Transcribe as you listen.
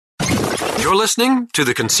You're listening to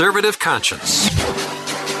The Conservative Conscience.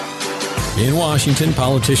 In Washington,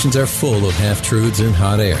 politicians are full of half-truths and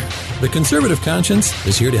hot air. The Conservative Conscience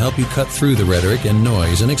is here to help you cut through the rhetoric and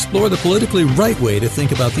noise and explore the politically right way to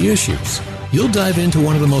think about the issues. You'll dive into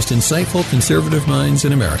one of the most insightful conservative minds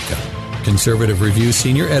in America. Conservative Review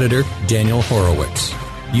Senior Editor Daniel Horowitz.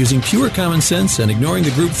 Using pure common sense and ignoring the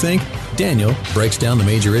groupthink, Daniel breaks down the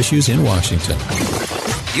major issues in Washington.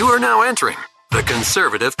 You are now entering The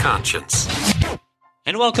Conservative Conscience.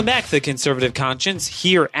 And welcome back to The Conservative Conscience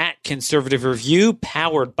here at Conservative Review,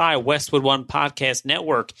 powered by Westwood One Podcast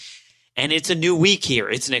Network. And it's a new week here.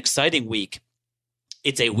 It's an exciting week.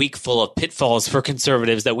 It's a week full of pitfalls for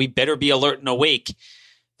conservatives that we better be alert and awake.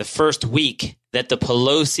 The first week that the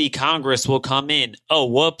Pelosi Congress will come in. Oh,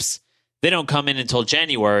 whoops. They don't come in until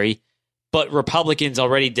January, but Republicans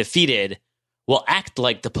already defeated will act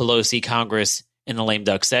like the Pelosi Congress in the lame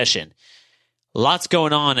duck session. Lots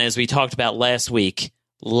going on, as we talked about last week.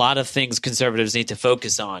 A lot of things conservatives need to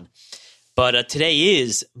focus on. But today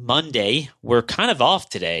is Monday. We're kind of off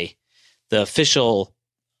today. The official,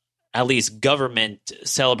 at least government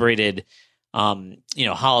celebrated,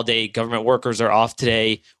 holiday. Government workers are off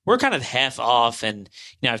today. We're kind of half off, and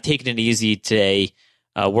I've taken it easy today.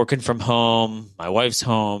 Working from home, my wife's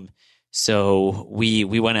home, so we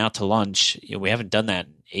went out to lunch. We haven't done that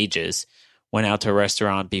in ages. Went out to a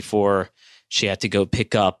restaurant before she had to go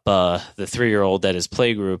pick up the 3-year-old at his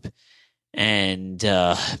playgroup. And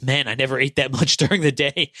man, I never ate that much during the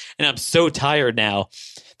day, and I'm so tired now.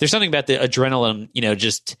 There's something about the adrenaline,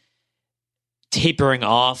 just tapering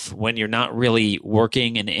off when you're not really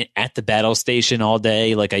working and at the battle station all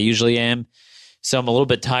day like I usually am. So I'm a little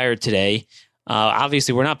bit tired today.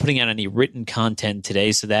 Obviously, we're not putting out any written content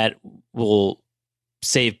today, so that will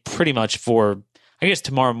save pretty much for, I guess,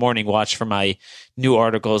 tomorrow morning watch for my new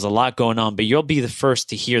articles. A lot going on, but you'll be the first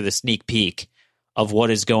to hear the sneak peek of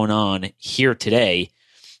what is going on here today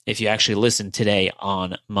if you actually listen today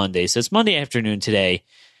on Monday. So it's Monday afternoon today,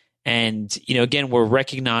 and again, we're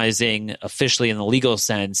recognizing officially in the legal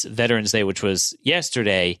sense Veterans Day, which was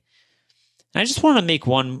yesterday. And I just want to make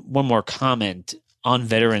one more comment on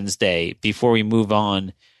Veterans Day before we move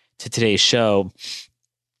on to today's show.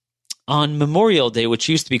 On Memorial Day, which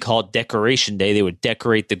used to be called Decoration Day, they would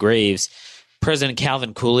decorate the graves. President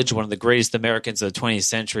Calvin Coolidge, one of the greatest Americans of the 20th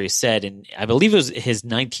century, said, and I believe it was his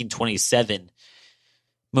 1927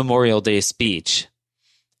 Memorial Day speech,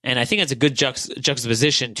 and I think it's a good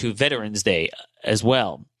juxtaposition to Veterans Day as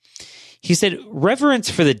well. He said,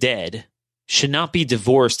 "Reverence for the dead should not be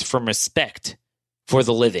divorced from respect for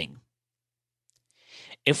the living.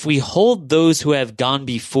 If we hold those who have gone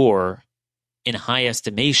before in high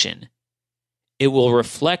estimation, it will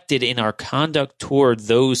reflect it in our conduct toward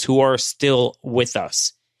those who are still with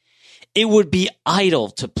us. It would be idle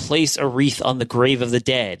to place a wreath on the grave of the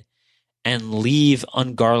dead and leave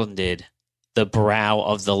ungarlanded the brow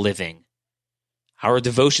of the living. Our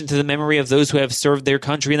devotion to the memory of those who have served their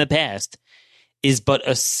country in the past is but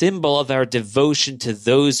a symbol of our devotion to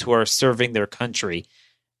those who are serving their country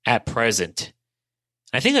at present."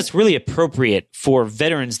 I think that's really appropriate for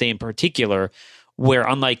Veterans Day in particular, where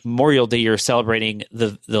unlike Memorial Day, you're celebrating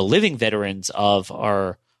the living veterans of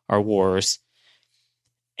our wars.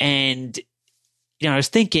 And, I was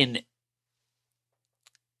thinking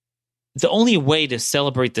the only way to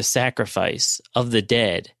celebrate the sacrifice of the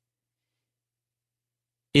dead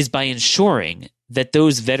is by ensuring that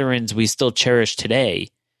those veterans we still cherish today,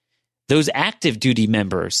 those active duty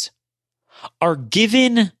members, are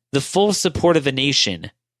given the full support of a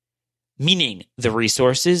nation, meaning the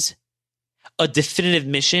resources, a definitive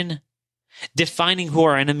mission, defining who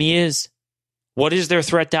our enemy is, what is their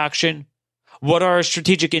threat doctrine, what are our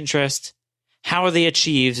strategic interests, how are they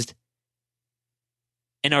achieved,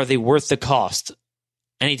 and are they worth the cost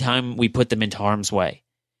anytime we put them into harm's way?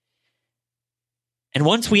 And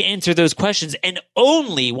once we answer those questions, and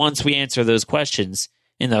only once we answer those questions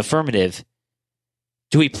in the affirmative,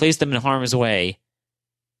 do we place them in harm's way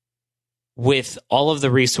with all of the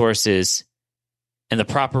resources and the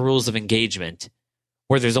proper rules of engagement,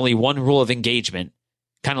 where there's only one rule of engagement,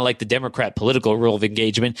 kind of like the Democrat political rule of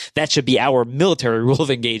engagement. That should be our military rule of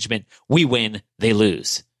engagement. We win, they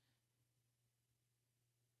lose.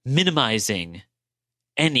 Minimizing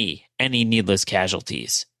any needless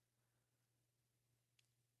casualties.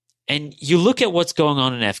 And you look at what's going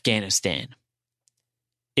on in Afghanistan,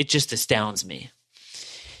 it just astounds me.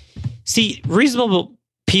 See, reasonable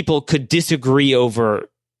people could disagree over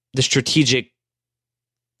the strategic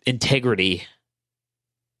integrity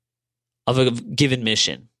of a given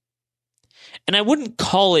mission. And I wouldn't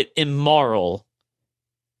call it immoral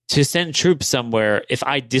to send troops somewhere if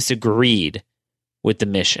I disagreed with the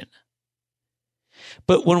mission.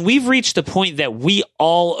 But when we've reached the point that we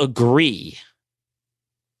all agree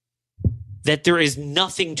that there is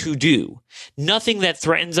nothing to do, nothing that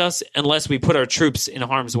threatens us unless we put our troops in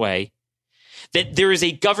harm's way, that there is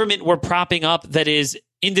a government we're propping up that is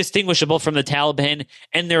indistinguishable from the Taliban,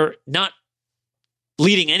 and they're not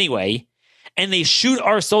leading anyway, and they shoot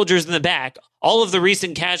our soldiers in the back, all of the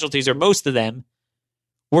recent casualties, or most of them,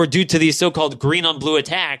 were due to these so-called green on blue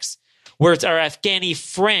attacks, where it's our Afghani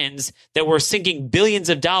friends that were sinking billions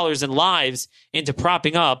of dollars and lives into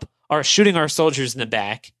propping up are shooting our soldiers in the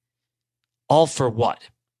back. All for what?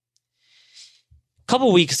 A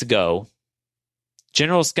couple weeks ago,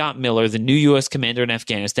 General Scott Miller, the new U.S. commander in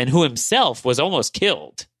Afghanistan, who himself was almost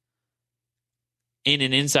killed in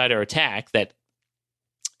an insider attack that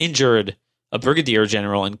injured a brigadier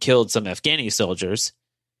general and killed some Afghani soldiers,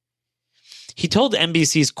 he told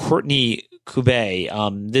NBC's Courtney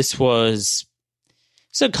Kube, this was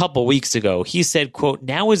a couple weeks ago, he said, quote,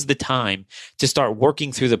 "Now is the time to start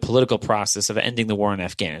working through the political process of ending the war in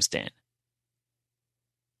Afghanistan."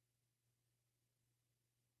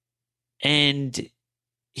 And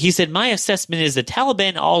he said, "My assessment is the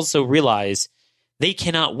Taliban also realize they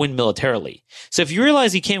cannot win militarily. So if you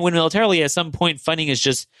realize you can't win militarily, at some point fighting is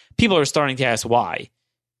just, people are starting to ask why.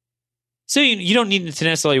 So you don't need to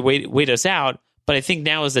necessarily wait us out, but I think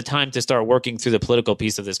now is the time to start working through the political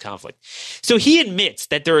piece of this conflict." So he admits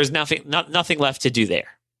that there is nothing left to do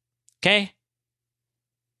there. Okay?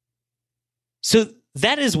 So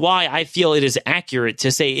that is why I feel it is accurate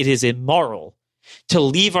to say it is immoral to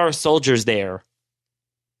leave our soldiers there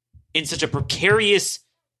in such a precarious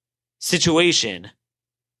situation,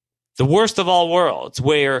 the worst of all worlds,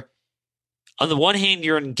 where on the one hand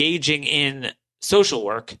you're engaging in social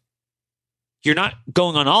work, you're not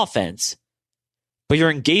going on offense, but you're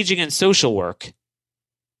engaging in social work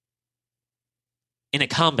in a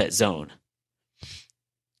combat zone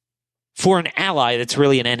for an ally that's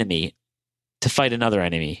really an enemy to fight another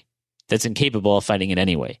enemy that's incapable of fighting it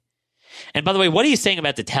anyway. And by the way, what he's saying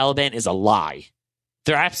about the Taliban is a lie.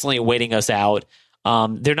 They're absolutely waiting us out.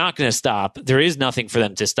 They're not going to stop. There is nothing for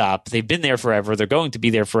them to stop. They've been there forever. They're going to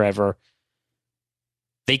be there forever.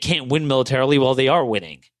 They can't win militarily while they are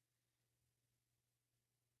winning.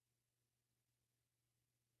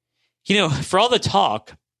 You know, for all the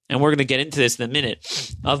talk, and we're going to get into this in a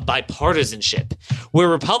minute, of bipartisanship, where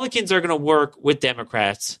Republicans are going to work with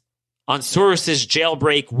Democrats on Soros's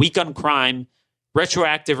jailbreak, weak on crime,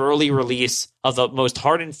 retroactive early release of the most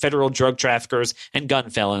hardened federal drug traffickers and gun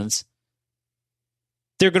felons.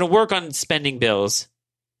 They're going to work on spending bills.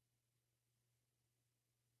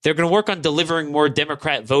 They're going to work on delivering more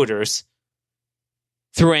Democrat voters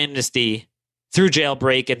through amnesty, through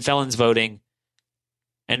jailbreak and felons voting,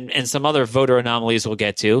 and some other voter anomalies we'll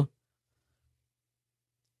get to.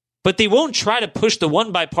 But they won't try to push the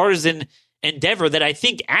one bipartisan endeavor that I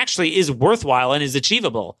think actually is worthwhile and is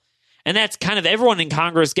achievable. And that's kind of everyone in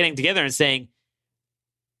Congress getting together and saying,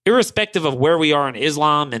 irrespective of where we are in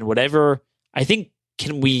Islam and whatever, I think,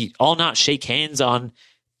 can we all not shake hands on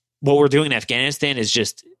what we're doing in Afghanistan is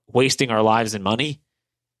just wasting our lives and money?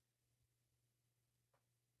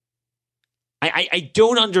 I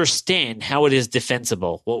don't understand how it is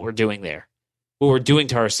defensible, what we're doing there, what we're doing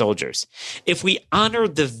to our soldiers. If we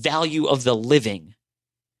honored the value of the living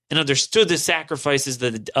and understood the sacrifices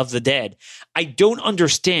of the dead, I don't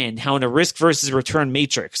understand how in a risk versus return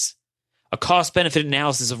matrix, a cost-benefit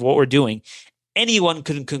analysis of what we're doing, anyone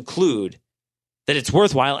can conclude that it's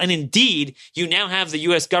worthwhile. And indeed, you now have the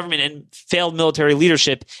U.S. government and failed military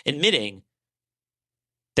leadership admitting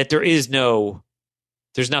that there's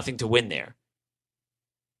nothing to win there.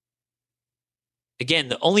 Again,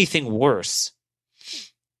 the only thing worse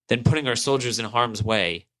than putting our soldiers in harm's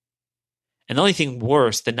way, and the only thing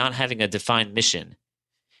worse than not having a defined mission,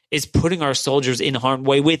 is putting our soldiers in harm's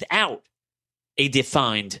way without a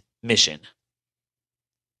defined mission.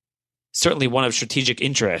 Certainly one of strategic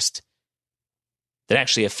interest that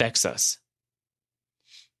actually affects us.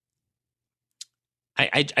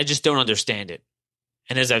 I just don't understand it.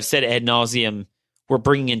 And as I've said ad nauseum, we're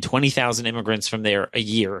bringing in 20,000 immigrants from there a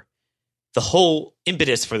year. The whole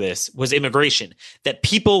impetus for this was immigration, that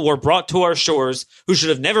people were brought to our shores who should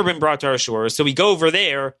have never been brought to our shores. So we go over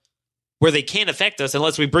there where they can't affect us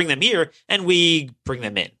unless we bring them here, and we bring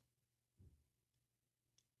them in.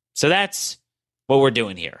 So that's what we're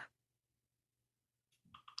doing here.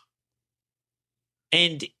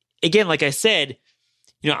 And again, like I said,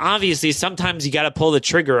 obviously sometimes you got to pull the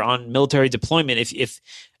trigger on military deployment if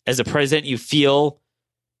as a president you feel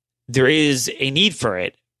there is a need for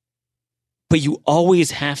it. but you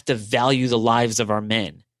always have to value the lives of our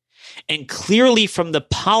men. And clearly from the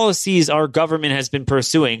policies our government has been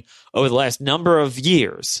pursuing over the last number of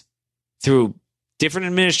years through different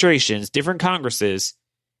administrations, different Congresses,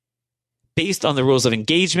 based on the rules of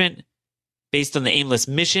engagement, based on the aimless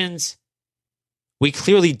missions, we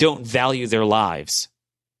clearly don't value their lives.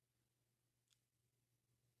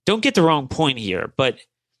 Don't get the wrong point here, but,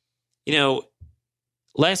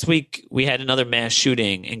 last week we had another mass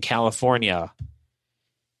shooting in California,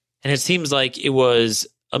 and it seems like it was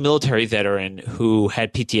a military veteran who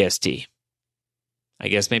had PTSD. I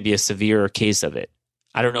guess maybe a severe case of it.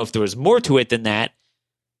 I don't know if there was more to it than that.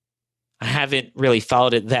 I haven't really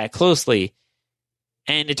followed it that closely.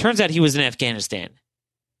 And it turns out he was in Afghanistan.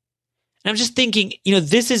 And I'm just thinking,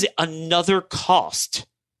 this is another cost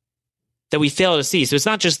that we fail to see. So it's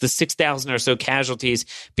not just the 6,000 or so casualties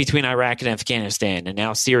between Iraq and Afghanistan and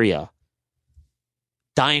now Syria.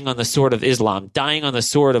 Dying on the sword of Islam, dying on the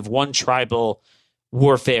sword of one tribal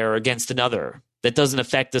warfare against another that doesn't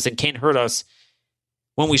affect us and can't hurt us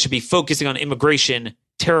when we should be focusing on immigration,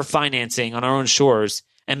 terror financing on our own shores,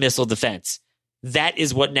 and missile defense. That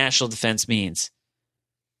is what national defense means.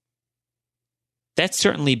 That's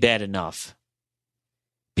certainly bad enough.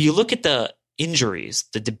 But you look at the injuries,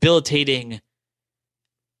 the debilitating,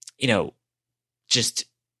 just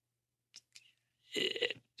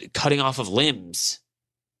cutting off of limbs,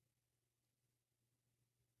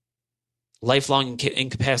 lifelong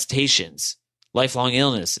incapacitations, lifelong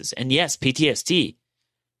illnesses, and yes, PTSD.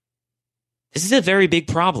 This is a very big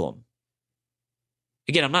problem.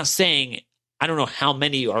 Again, I'm not saying, I don't know how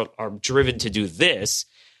many are driven to do this,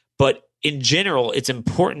 but in general, it's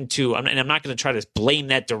important to, and I'm not going to try to blame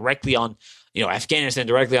that directly on, Afghanistan,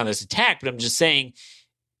 directly on this attack, but I'm just saying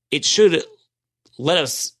it should let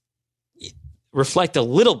us reflect a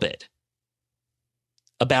little bit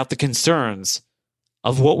about the concerns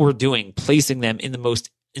of what we're doing, placing them in the most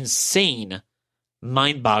insane,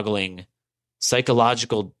 mind-boggling,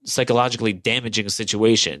 psychologically damaging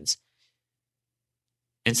situations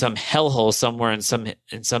in some hellhole somewhere in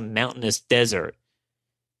some mountainous desert,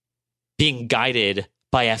 being guided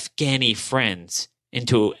by Afghani friends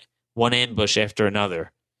into one ambush after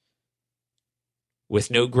another,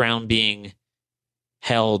 with no ground being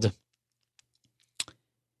held.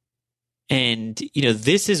 And,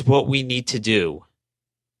 this is what we need to do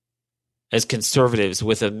as conservatives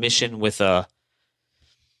with a mission, with a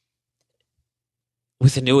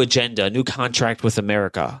new agenda, a new contract with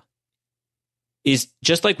America, is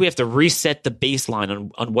just like we have to reset the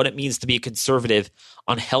baseline on what it means to be a conservative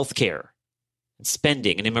on healthcare and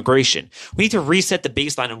spending and immigration. We need to reset the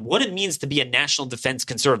baseline on what it means to be a national defense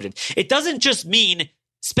conservative. It doesn't just mean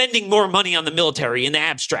spending more money on the military in the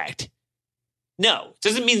abstract. No, it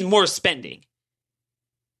doesn't mean more spending.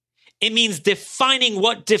 It means defining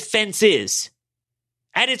what defense is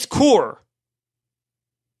at its core,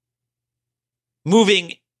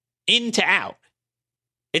 moving in to out.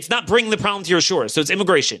 It's not bringing the problem to your shores. So it's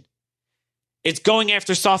immigration. It's going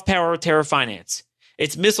after soft power or terror finance.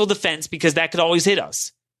 It's missile defense, because that could always hit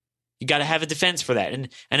us. You got to have a defense for that, and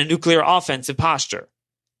a nuclear offensive posture.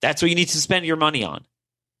 That's what you need to spend your money on.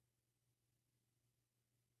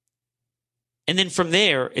 And then from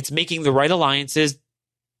there, it's making the right alliances,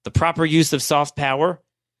 the proper use of soft power,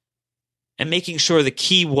 and making sure the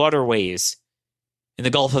key waterways in the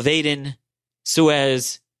Gulf of Aden,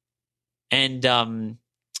 Suez, and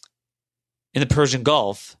in the Persian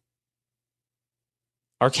Gulf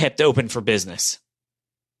are kept open for business.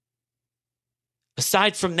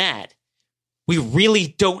 Aside from that, we really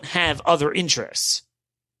don't have other interests.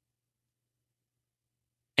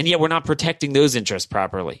 And yet we're not protecting those interests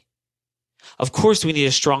properly. Of course, we need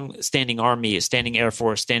a strong standing army, a standing Air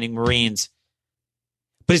Force, standing Marines.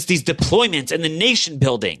 But it's these deployments and the nation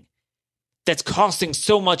building that's costing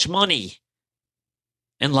so much money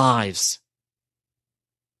and lives.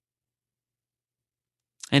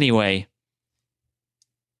 Anyway,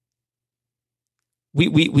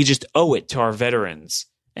 we just owe it to our veterans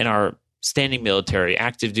and our standing military,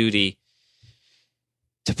 active duty,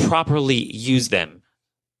 to properly use them.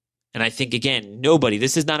 And I think, again,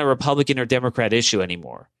 this is not a Republican or Democrat issue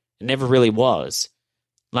anymore. It never really was.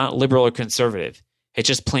 Not liberal or conservative. It's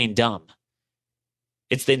just plain dumb.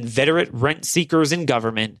 It's the inveterate rent seekers in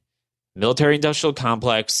government, military industrial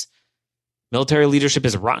complex. Military leadership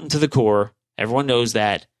is rotten to the core. Everyone knows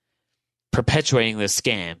that. Perpetuating this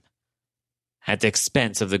scam at the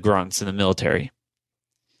expense of the grunts in the military.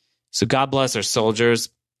 So God bless our soldiers.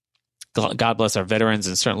 God bless our veterans,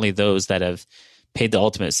 and certainly those that have paid the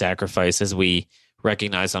ultimate sacrifice, as we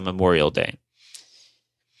recognize on Memorial Day.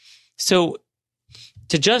 So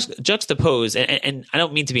to just juxtapose, and I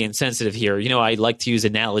don't mean to be insensitive here. I like to use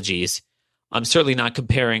analogies. I'm certainly not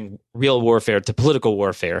comparing real warfare to political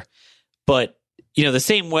warfare. But, the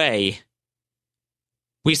same way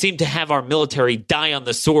we seem to have our military die on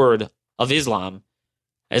the sword of Islam,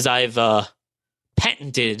 as I've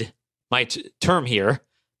patented my term here,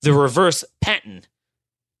 the reverse Patton,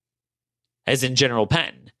 as in General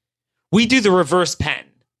Patton. We do the reverse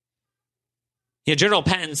Patton. General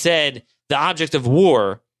Patton said the object of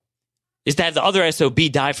war is to have the other SOB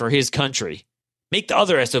die for his country. Make the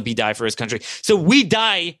other SOB die for his country. So we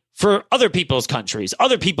die for other people's countries,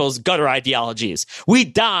 other people's gutter ideologies. We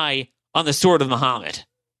die on the sword of Muhammad.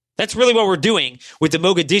 That's really what we're doing with the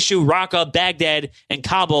Mogadishu, Raqqa, Baghdad, and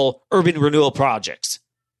Kabul urban renewal projects.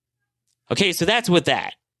 Okay, so that's with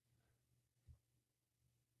that.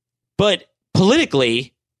 But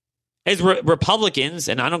politically, as Republicans,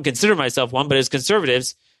 and I don't consider myself one, but as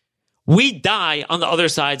conservatives, we die on the other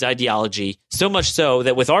side's ideology, so much so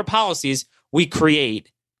that with our policies, we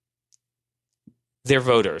create their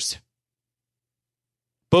voters.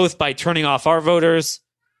 Both by turning off our voters,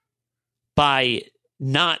 by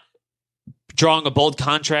not drawing a bold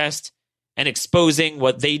contrast and exposing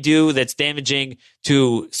what they do that's damaging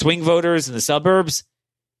to swing voters in the suburbs.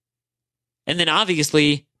 And then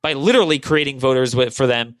obviously by literally creating voters for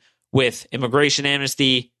them with immigration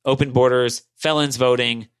amnesty, open borders, felons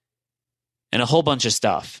voting, and a whole bunch of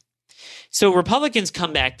stuff. So Republicans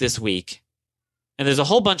come back this week, and there's a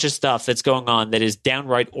whole bunch of stuff that's going on that is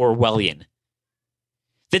downright Orwellian.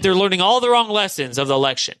 That they're learning all the wrong lessons of the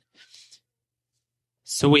election.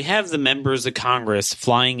 So we have the members of Congress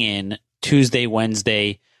flying in Tuesday,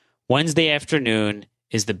 Wednesday. Wednesday afternoon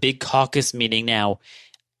is the big caucus meeting. Now,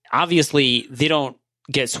 obviously, they don't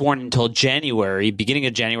get sworn until January, beginning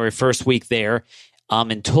of January, first week there.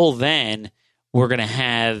 Until then, we're going to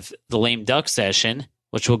have the lame duck session,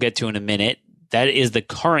 which we'll get to in a minute. That is the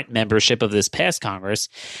current membership of this past Congress.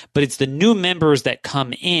 But it's the new members that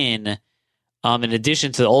come in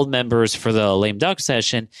addition to the old members for the lame duck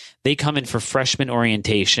session. They come in for freshman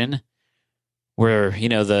orientation, where,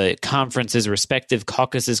 the conferences, respective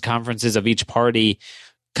caucuses, conferences of each party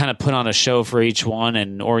kind of put on a show for each one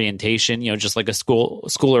and orientation, just like a school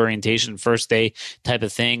orientation, first day type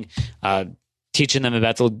of thing, teaching them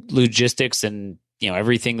about the logistics and,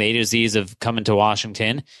 everything the A to Z's of coming to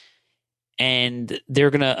Washington. And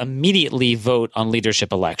they're going to immediately vote on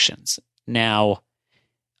leadership elections. Now,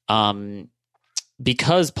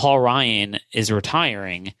 because Paul Ryan is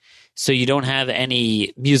retiring, so you don't have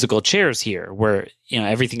any musical chairs here where,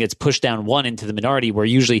 everything gets pushed down one into the minority, where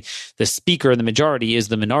usually the speaker of the majority is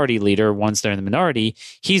the minority leader. Once they're in the minority,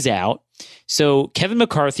 he's out. So Kevin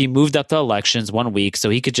McCarthy moved up the elections 1 week so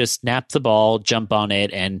he could just snap the ball, jump on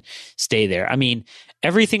it, and stay there. I mean,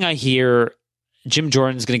 everything I hear, Jim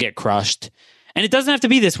Jordan's going to get crushed. And it doesn't have to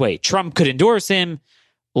be this way. Trump could endorse him.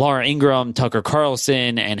 Laura Ingraham, Tucker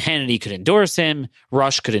Carlson, and Hannity could endorse him.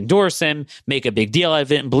 Rush could endorse him, make a big deal out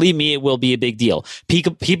of it. And believe me, it will be a big deal.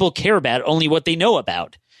 People care about only what they know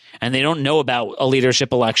about. And they don't know about a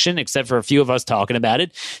leadership election, except for a few of us talking about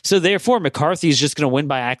it. So therefore, McCarthy is just going to win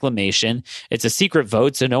by acclamation. It's a secret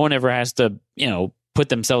vote, so no one ever has to, put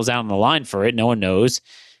themselves out on the line for it. No one knows.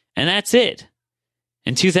 And that's it.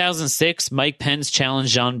 In 2006, Mike Pence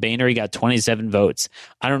challenged John Boehner. He got 27 votes.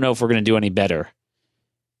 I don't know if we're going to do any better.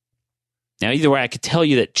 Now, either way, I could tell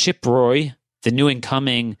you that Chip Roy, the new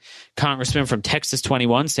incoming congressman from Texas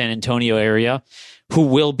 21, San Antonio area, who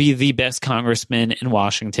will be the best congressman in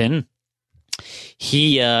Washington,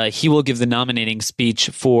 he will give the nominating speech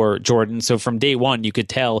for Jordan. So from day one, you could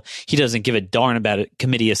tell he doesn't give a darn about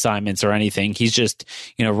committee assignments or anything. He's just,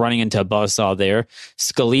 running into a buzzsaw there.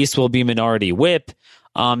 Scalise will be minority whip.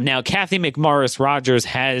 Now, Kathy McMorris Rogers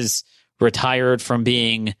has retired from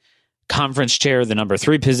being conference chair, the number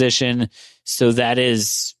 3 position. So that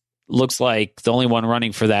looks like the only one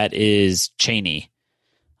running for that is Cheney.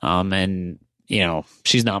 And,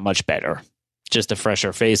 she's not much better. Just a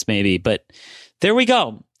fresher face maybe, but there we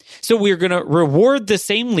go. So we're going to reward the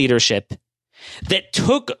same leadership that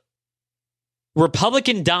took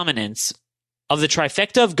Republican dominance of the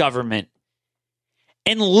trifecta of government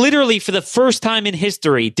and literally for the first time in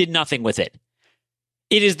history did nothing with it.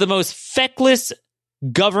 It is the most feckless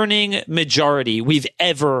governing majority we've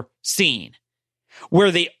ever seen,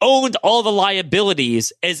 where they owned all the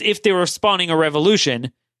liabilities as if they were spawning a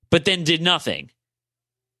revolution, but then did nothing.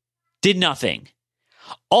 Did nothing.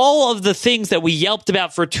 All of the things that we yelped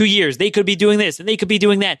about for 2 years, they could be doing this and they could be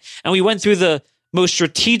doing that. And we went through the most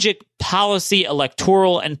strategic policy,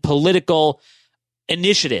 electoral, and political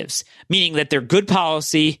initiatives, meaning that they're good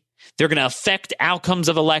policy, They're going to affect outcomes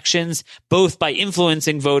of elections, both by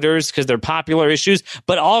influencing voters because they're popular issues,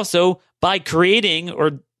 but also by creating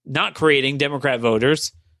or not creating Democrat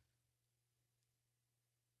voters,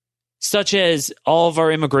 such as all of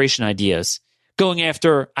our immigration ideas, going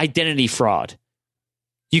after identity fraud.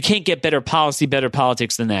 You can't get better policy, better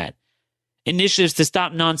politics than that. Initiatives to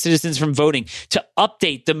stop non-citizens from voting, to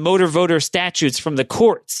update the motor voter statutes from the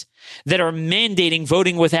courts that are mandating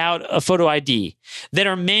voting without a photo ID, that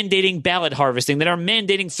are mandating ballot harvesting, that are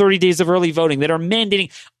mandating 30 days of early voting, that are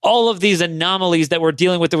mandating all of these anomalies that we're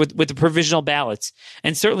dealing with the provisional ballots,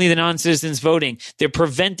 and certainly the non-citizens voting. They're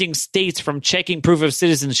preventing states from checking proof of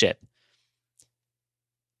citizenship.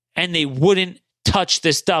 And they wouldn't touch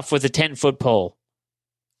this stuff with a 10-foot pole.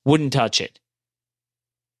 Wouldn't touch it.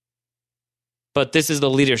 But this is the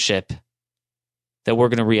leadership that we're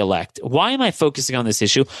going to reelect. Why am I focusing on this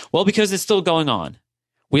issue? Well, because it's still going on.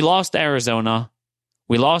 We lost Arizona.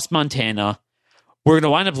 We lost Montana. We're going to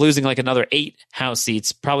wind up losing like another 8 House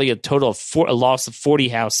seats, probably a total of a loss of 40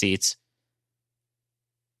 House seats.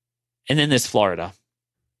 And then there's Florida,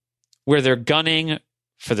 where they're gunning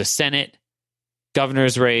for the Senate,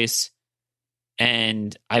 governor's race,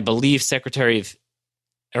 and I believe Secretary of,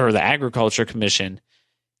 or the Agriculture Commission.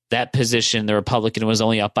 That position, the Republican was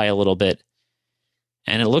only up by a little bit.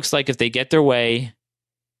 And it looks like if they get their way,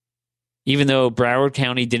 even though Broward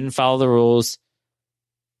County didn't follow the rules,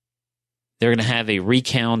 they're going to have a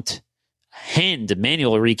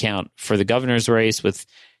manual recount for the governor's race with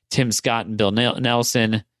Tim Scott and Bill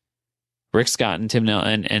Nelson, Rick Scott and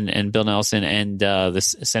and Bill Nelson, and the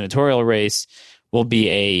senatorial race will be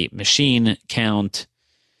a machine count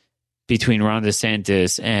between Ron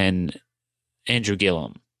DeSantis and Andrew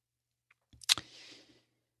Gillum.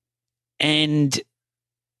 And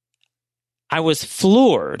I was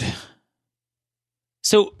floored.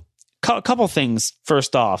 So, a couple things.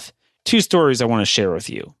 First off, 2 stories I want to share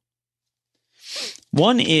with you.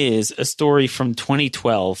 One is a story from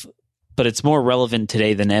 2012, but it's more relevant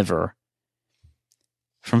today than ever.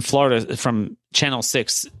 From Florida, from Channel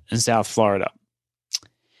 6 in South Florida.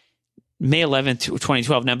 May 11th,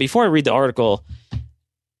 2012. Now, before I read the article,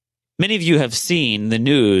 many of you have seen the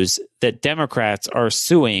news that Democrats are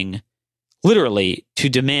suing literally to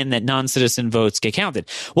demand that non-citizen votes get counted.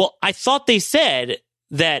 Well, I thought they said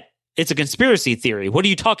that it's a conspiracy theory. What are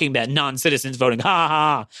you talking about? Non-citizens voting. Ha ha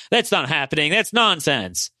ha. That's not happening. That's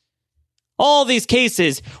nonsense. All these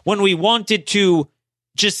cases when we wanted to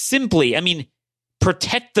just simply,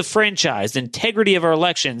 protect the franchise, integrity of our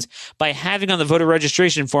elections by having on the voter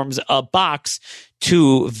registration forms a box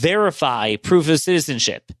to verify proof of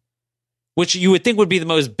citizenship, which you would think would be the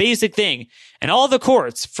most basic thing. And all the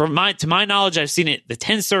courts, to my knowledge, I've seen it, the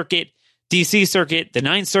 10th Circuit, D.C. Circuit, the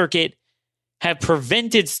 9th Circuit, have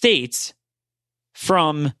prevented states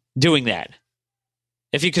from doing that.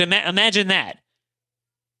 If you could imagine that.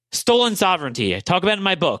 Stolen sovereignty. I talk about it in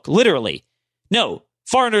my book. Literally. No,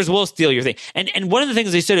 foreigners will steal your thing. And one of the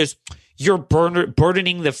things they said is, you're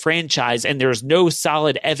burdening the franchise and there's no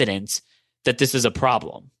solid evidence that this is a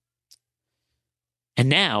problem. And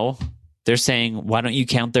now they're saying, why don't you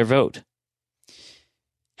count their vote?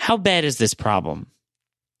 How bad is this problem?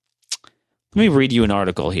 Let me read you an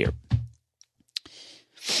article here.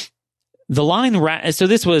 The line, so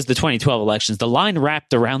this was the 2012 elections. The line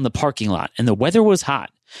wrapped around the parking lot and the weather was hot.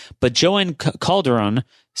 But Joanne Calderon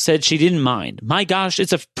said she didn't mind. My gosh,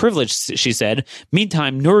 it's a privilege, she said.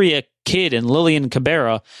 Meantime, Nuria Kidd and Lillian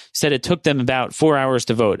Cabrera said it took them about 4 hours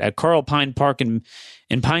to vote. At Carl Pine Park in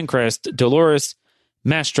Pinecrest, Dolores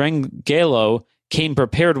Mastrangelo came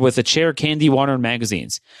prepared with a chair, candy, water, and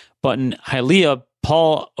magazines. But in Hialeah,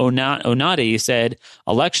 Paul Onati said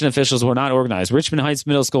election officials were not organized. Richmond Heights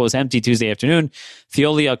Middle School was empty Tuesday afternoon.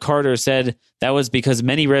 Theolia Carter said that was because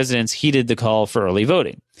many residents heeded the call for early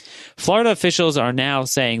voting. Florida officials are now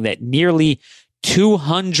saying that nearly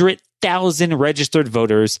 200,000 registered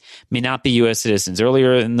voters may not be U.S. citizens.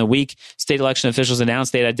 Earlier in the week, state election officials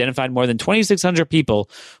announced they had identified more than 2,600 people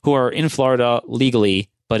who are in Florida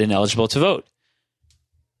legally but ineligible to vote.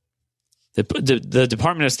 The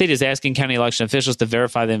Department of State is asking county election officials to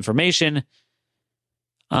verify the information.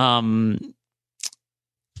 And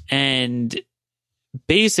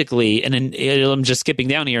basically, I'm just skipping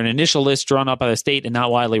down here, an initial list drawn up by the state and not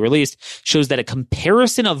widely released shows that a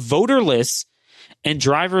comparison of voter lists and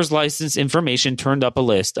driver's license information turned up a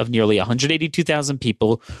list of nearly 182,000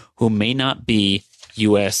 people who may not be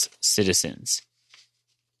U.S. citizens.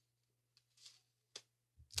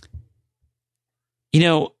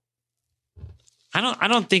 I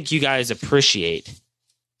don't think you guys appreciate,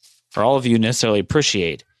 or all of you necessarily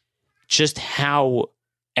appreciate, just how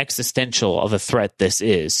existential of a threat this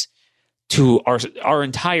is to our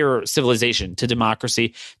entire civilization, to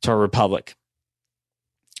democracy, to our republic.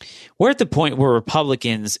 We're at the point where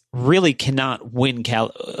Republicans really cannot win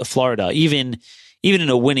Florida, even in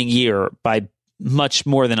a winning year, by much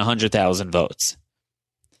more than 100,000 votes.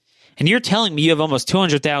 And you're telling me you have almost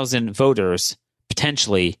 200,000 voters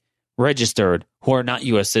potentially registered who are not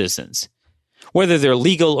U.S. citizens. Whether they're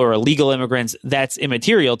legal or illegal immigrants, that's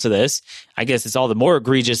immaterial to this. I guess it's all the more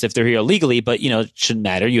egregious if they're here illegally, but it shouldn't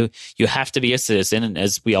matter. You have to be a citizen, and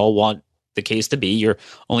as we all want the case to be, you're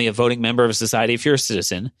only a voting member of a society if you're a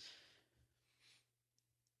citizen.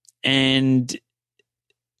 And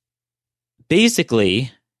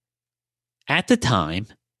basically, at the time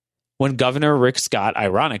when Governor Rick Scott,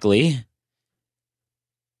 ironically,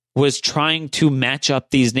 was trying to match up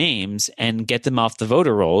these names and get them off the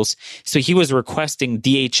voter rolls, so he was requesting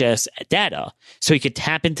DHS data so he could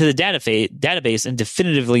tap into the database and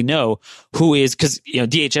definitively know who is, because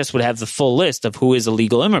DHS would have the full list of who is a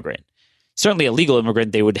legal immigrant. Certainly a legal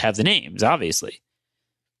immigrant, they would have the names, obviously,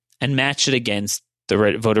 and match it against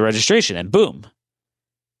the voter registration, and boom,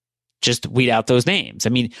 just weed out those names. I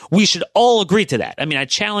mean, we should all agree to that. I mean, I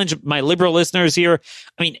challenge my liberal listeners here.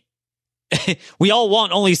 I mean, we all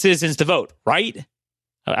want only citizens to vote, right?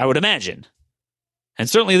 I would imagine. And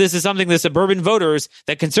certainly this is something the suburban voters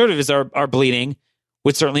that conservatives are bleeding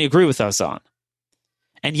would certainly agree with us on.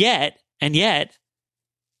 And yet,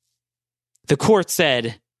 the court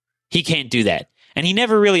said he can't do that. And he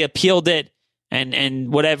never really appealed it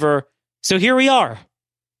and whatever. So here we are.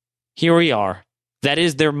 That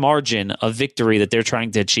is their margin of victory that they're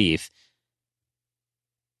trying to achieve.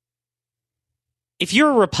 If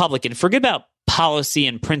you're a Republican, forget about policy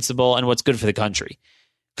and principle and what's good for the country,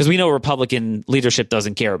 because we know Republican leadership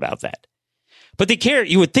doesn't care about that. But they care.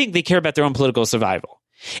 You would think they care about their own political survival.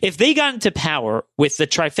 If they got into power with the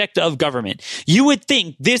trifecta of government, you would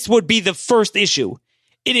think this would be the first issue.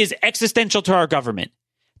 It is existential to our government,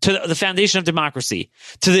 to the foundation of democracy,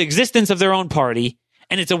 to the existence of their own party,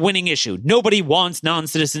 and it's a winning issue. Nobody wants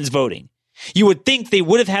non-citizens voting. You would think they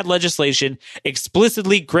would have had legislation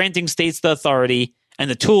explicitly granting states the authority and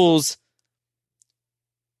the tools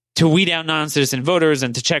to weed out non-citizen voters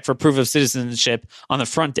and to check for proof of citizenship on the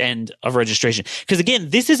front end of registration. Because again,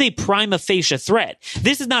 this is a prima facie threat.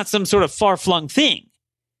 This is not some sort of far-flung thing.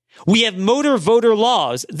 We have motor voter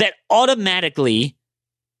laws that automatically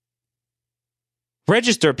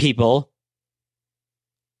register people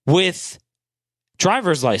with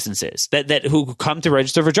driver's licenses that who come to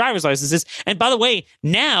register for driver's licenses. And by the way,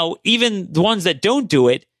 now even the ones that don't do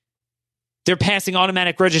it, they're passing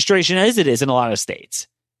automatic registration as it is in a lot of states.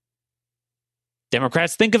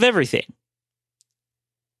 Democrats think of everything.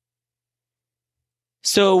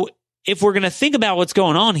 So if we're going to think about what's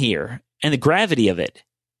going on here and the gravity of it,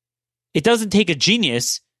 it doesn't take a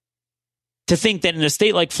genius to think that in a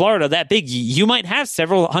state like Florida, that big, you might have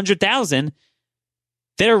several 100,000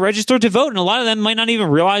 that are registered to vote, and a lot of them might not even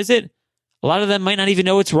realize it. A lot of them might not even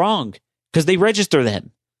know it's wrong because they register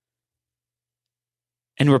them.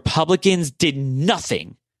 And Republicans did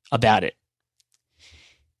nothing about it.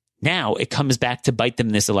 Now it comes back to bite them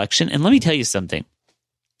in this election. And let me tell you something.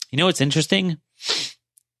 You know what's interesting?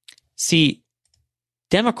 See,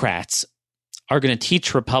 Democrats are going to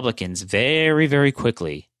teach Republicans very, very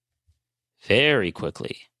quickly,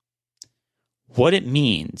 what it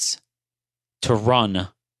means to run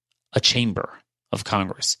a chamber of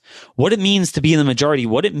Congress, what it means to be in the majority,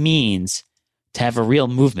 what it means to have a real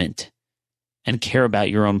movement and care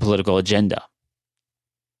about your own political agenda.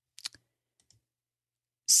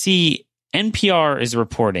 See, NPR is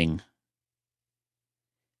reporting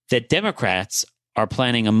that Democrats are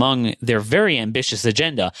planning among their very ambitious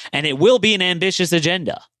agenda, and it will be an ambitious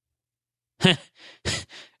agenda.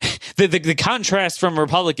 The contrast from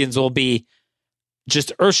Republicans will be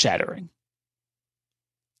just earth-shattering.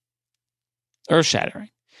 Earth-shattering.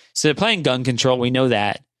 So they're planning gun control, we know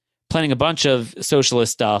that. Planning a bunch of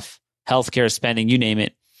socialist stuff, healthcare spending, you name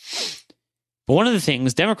it. But one of the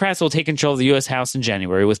things, Democrats will take control of the U.S. House in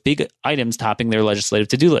January with big items topping their legislative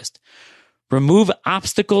to-do list. Remove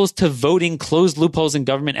obstacles to voting, close loopholes in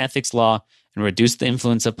government ethics law, and reduce the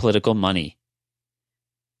influence of political money.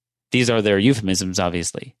 These are their euphemisms,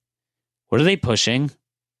 obviously. What are they pushing?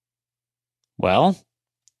 Well,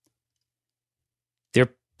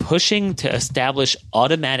 they're pushing to establish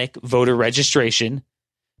automatic voter registration,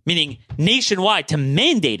 meaning nationwide, to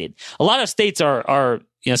mandate it. A lot of states are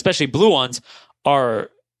especially blue ones, are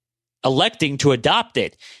electing to adopt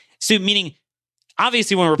it. So meaning,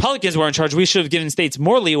 obviously, when Republicans were in charge, we should have given states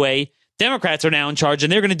more leeway. Democrats are now in charge,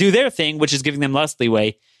 and they're going to do their thing, which is giving them less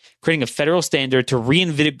leeway, creating a federal standard to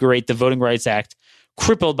reinvigorate the Voting Rights Act,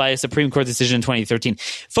 crippled by a Supreme Court decision in 2013.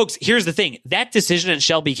 Folks, here's the thing. That decision in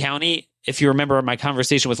Shelby County, if you remember my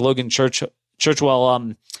conversation with Logan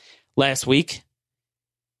Churchwell last week,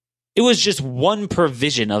 it was just one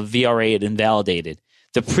provision of VRA it invalidated.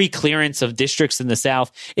 The pre-clearance of districts in the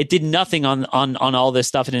South. It did nothing on all this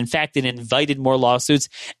stuff. And in fact, it invited more lawsuits.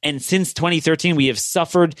 And since 2013, we have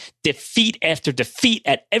suffered defeat after defeat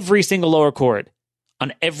at every single lower court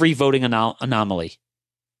on every voting anomaly.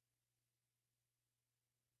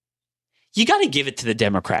 You got to give it to the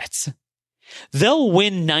Democrats. They'll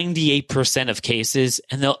win 98% of cases,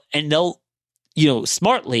 and they'll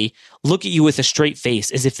smartly look at you with a straight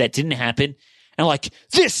face as if that didn't happen, and like,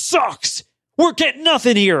 this sucks. We're getting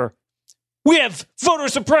nothing here. We have voter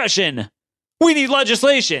suppression. We need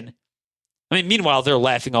legislation. I mean, meanwhile, they're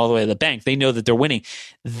laughing all the way to the bank. They know that they're winning.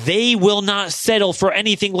 They will not settle for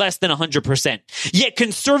anything less than 100%. Yet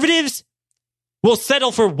conservatives will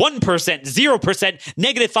settle for 1%, 0%,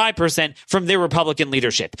 negative 5% from their Republican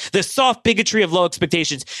leadership. The soft bigotry of low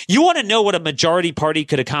expectations. You want to know what a majority party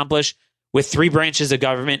could accomplish with 3 branches of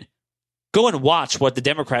government? Go and watch what the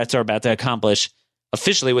Democrats are about to accomplish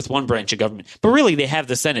officially with 1 branch of government. But really, they have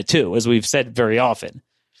the Senate too, as we've said very often.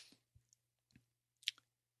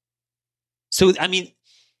 So, I mean,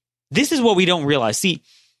 this is what we don't realize. See,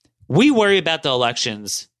 we worry about the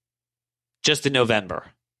elections just in November.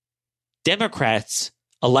 Democrats,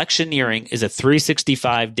 electioneering is a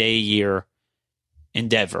 365-day-a-year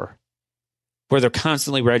endeavor where they're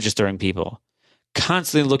constantly registering people,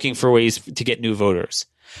 constantly looking for ways to get new voters,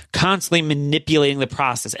 constantly manipulating the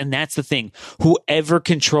process. And that's the thing. Whoever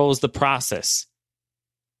controls the process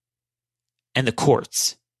and the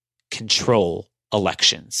courts control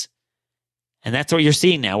elections. And that's what you're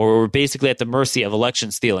seeing now, where we're basically at the mercy of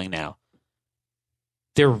election stealing now.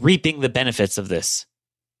 They're reaping the benefits of this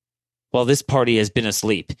while this party has been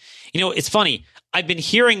asleep. You know, it's funny. I've been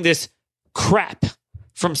hearing this crap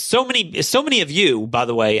from so many of you, by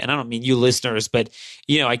the way, and I don't mean you listeners, but,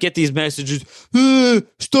 I get these messages,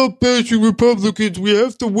 stop bashing Republicans. We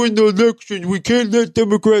have to win the election. We can't let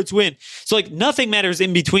Democrats win. So, nothing matters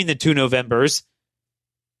in between the 2 Novembers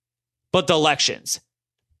but the elections.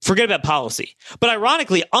 Forget about policy. But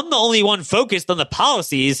ironically, I'm the only one focused on the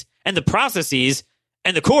policies and the processes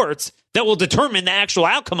and the courts that will determine the actual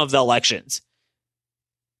outcome of the elections.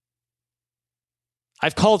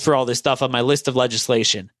 I've called for all this stuff on my list of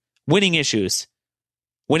legislation. Winning issues.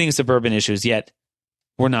 Winning suburban issues, yet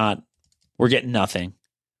we're not. We're getting nothing.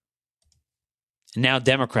 And now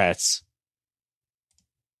Democrats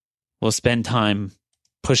will spend time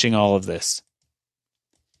pushing all of this.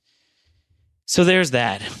 So there's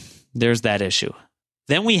that. There's that issue.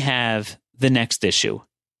 Then we have the next issue.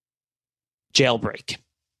 Jailbreak.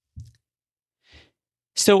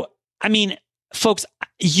 So, I mean, folks,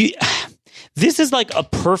 this is like a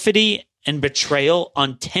perfidy and betrayal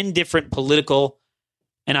on 10 different political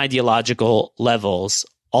and ideological levels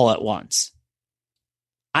all at once.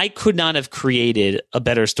 I could not have created a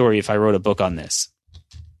better story if I wrote a book on this.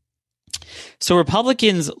 So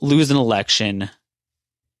Republicans lose an election.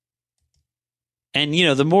 And,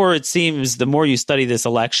 the more it seems, the more you study this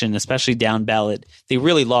election, especially down ballot, they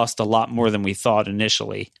really lost a lot more than we thought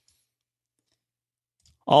initially.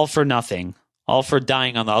 All for nothing. All for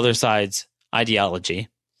dying on the other side's ideology.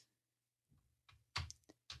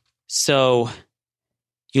 So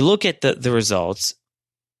you look at the results,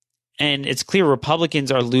 and it's clear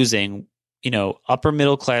Republicans are losing, upper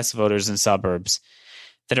middle class voters in suburbs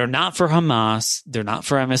that are not for Hamas. They're not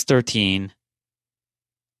for MS-13.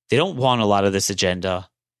 They don't want a lot of this agenda,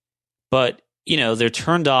 but, they're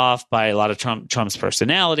turned off by a lot of Trump's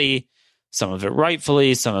personality, some of it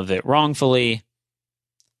rightfully, some of it wrongfully.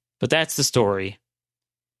 But that's the story.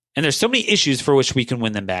 And there's so many issues for which we can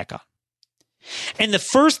win them back on. And the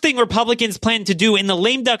first thing Republicans plan to do in the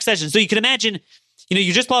lame duck session, so you can imagine,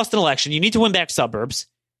 you just lost an election. You need to win back suburbs.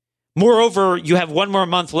 Moreover, you have 1 more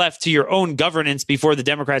month left to your own governance before the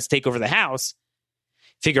Democrats take over the House.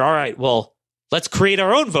 Figure, all right, well, let's create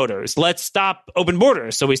our own voters. Let's stop open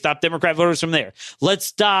borders, so we stop Democrat voters from there. Let's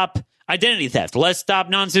stop identity theft. Let's stop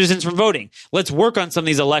non-citizens from voting. Let's work on some of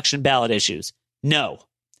these election ballot issues. No.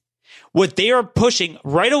 What they are pushing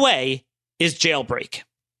right away is jailbreak.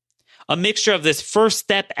 A mixture of this First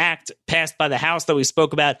Step Act passed by the House that we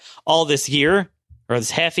spoke about all this year, or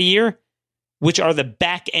this half a year, which are the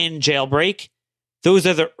back-end jailbreak. Those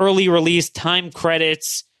are the early release time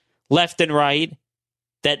credits left and right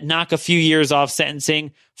that knock a few years off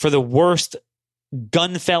sentencing for the worst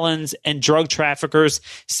gun felons and drug traffickers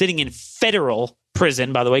sitting in federal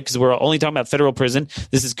prison, by the way, because we're only talking about federal prison.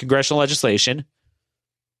 This is congressional legislation.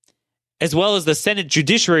 As well as the Senate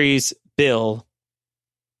Judiciary's bill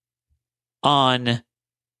on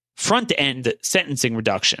front end sentencing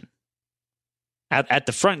reduction at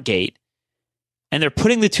the front gate, and they're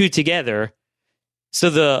putting the two together. So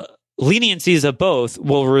the leniencies of both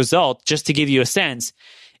will result, just to give you a sense,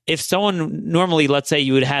 if someone normally, let's say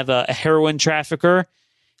you would have a heroin trafficker,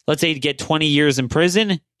 let's say he'd get 20 years in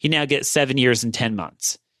prison, he now gets 7 years and 10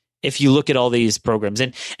 months. If you look at all these programs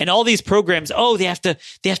and all these programs, they have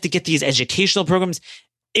to get these educational programs.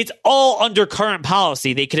 It's all under current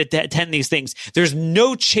policy. They could attend these things. There's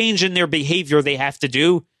no change in their behavior they have to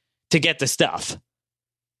do to get the stuff.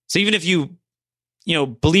 So even if you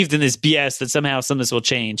believed in this BS that somehow some of this will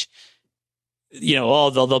change,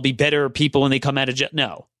 they'll be better people when they come out of jail.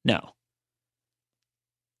 No.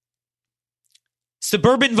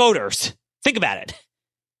 Suburban voters. Think about it.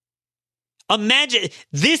 Imagine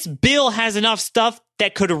this bill has enough stuff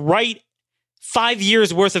that could write 5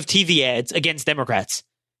 years worth of TV ads against Democrats.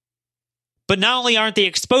 But not only aren't they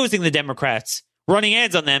exposing the Democrats, running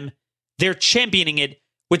ads on them, they're championing it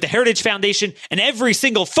with the Heritage Foundation and every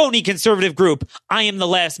single phony conservative group. I am the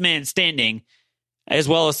last man standing, as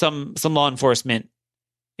well as some law enforcement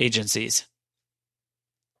agencies.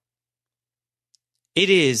 It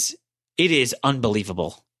is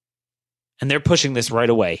unbelievable. And they're pushing this right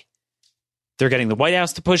away. They're getting the White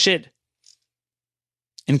House to push it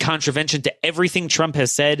in contravention to everything Trump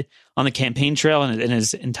has said on the campaign trail and in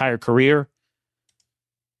his entire career.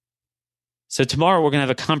 So tomorrow we're going to have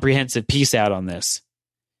a comprehensive piece out on this.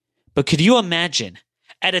 But could you imagine,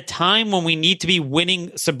 at a time when we need to be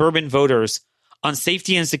winning suburban voters on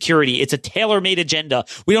safety and security, it's a tailor-made agenda.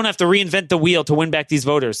 We don't have to reinvent the wheel to win back these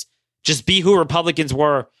voters. Just be who Republicans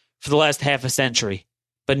were for the last half a century.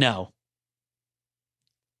 But no.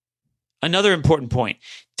 Another important point.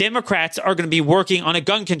 Democrats are going to be working on a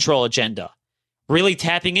gun control agenda, really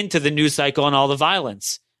tapping into the news cycle and all the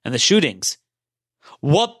violence and the shootings.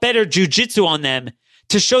 What better jujitsu on them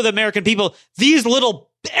to show the American people these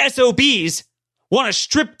little SOBs want to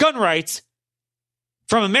strip gun rights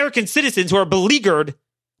from American citizens who are beleaguered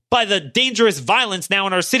by the dangerous violence now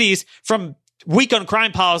in our cities from weak on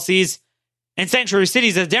crime policies and sanctuary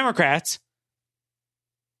cities of Democrats.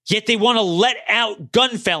 Yet they want to let out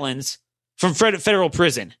gun felons from federal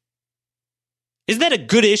prison. Isn't that a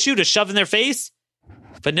good issue to shove in their face?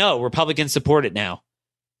 But no, Republicans support it now.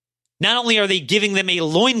 Not only are they giving them a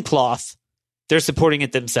loincloth, they're supporting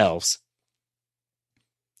it themselves.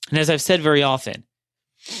 And as I've said very often,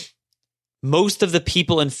 most of the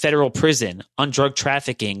people in federal prison on drug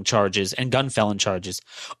trafficking charges and gun felon charges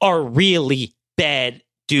are really bad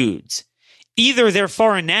dudes. Either they're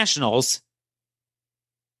foreign nationals.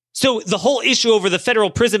 So the whole issue over the federal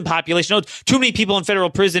prison population, too many people in federal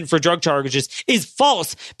prison for drug charges, is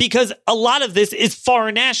false because a lot of this is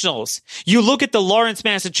foreign nationals. You look at the Lawrence,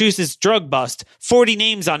 Massachusetts drug bust, 40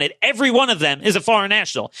 names on it. Every one of them is a foreign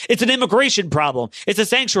national. It's an immigration problem. It's a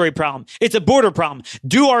sanctuary problem. It's a border problem.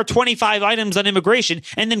 Do our 25 items on immigration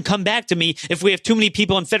and then come back to me if we have too many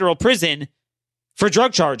people in federal prison for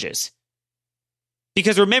drug charges.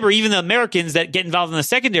 Because remember, even the Americans that get involved in the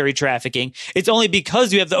secondary trafficking, it's only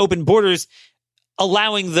because you have the open borders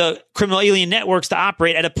allowing the criminal alien networks to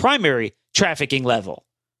operate at a primary trafficking level.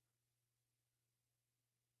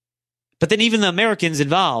 But then even the Americans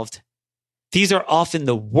involved, these are often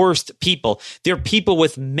the worst people. They're people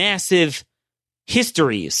with massive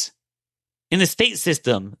histories in the state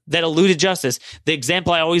system that eluded justice. The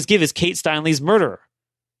example I always give is Kate Steinle's murderer.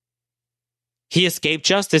 He escaped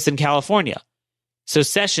justice in California. So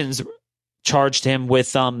Sessions charged him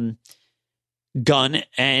with gun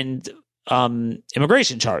and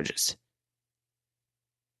immigration charges.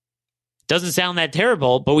 Doesn't sound that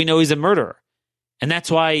terrible, but we know he's a murderer. And that's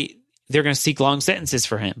why they're going to seek long sentences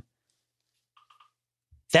for him.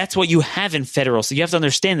 That's what you have in federal. So you have to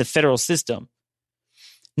understand the federal system.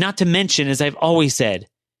 Not to mention, as I've always said,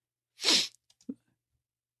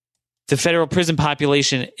 the federal prison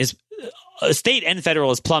population is state and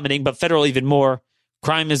federal is plummeting, but federal even more.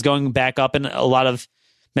 Crime is going back up in a lot of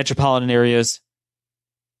metropolitan areas.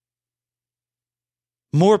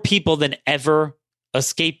 More people than ever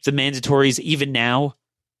escape the mandatories even now.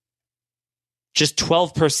 Just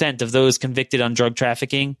 12% of those convicted on drug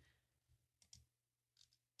trafficking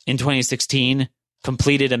in 2016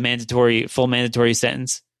 completed a full mandatory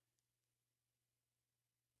sentence.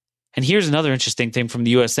 And here's another interesting thing from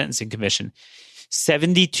the U.S. Sentencing Commission.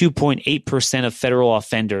 72.8% of federal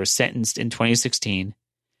offenders sentenced in 2016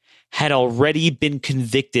 had already been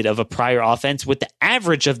convicted of a prior offense, with the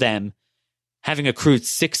average of them having accrued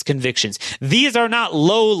 6 convictions. These are not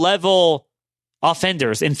low-level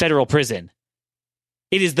offenders in federal prison.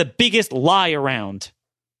 It is the biggest lie around.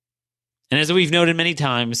 And as we've noted many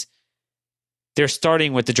times, they're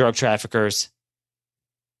starting with the drug traffickers,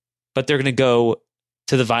 but they're going to go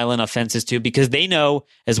to the violent offenses too, because they know,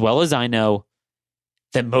 as well as I know,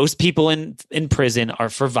 that most people in prison are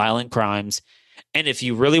for violent crimes. And if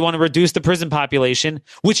you really want to reduce the prison population,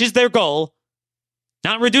 which is their goal,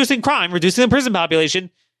 not reducing crime, reducing the prison population,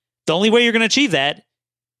 the only way you're going to achieve that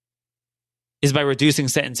is by reducing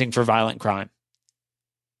sentencing for violent crime.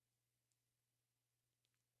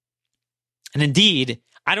 And indeed,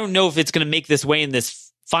 I don't know if it's going to make this way in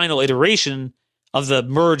this final iteration of the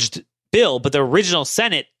merged bill, but the original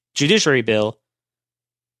Senate Judiciary Bill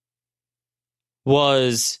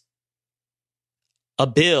was a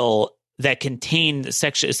bill that contained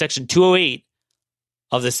section 208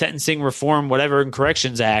 of the Sentencing Reform, whatever, and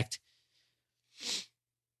Corrections Act,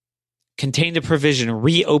 contained a provision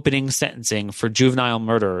reopening sentencing for juvenile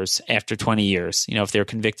murderers after 20 years. You know, if they're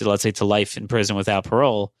convicted, let's say, to life in prison without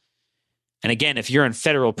parole. And again, if you're in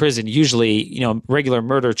federal prison, usually, you know, regular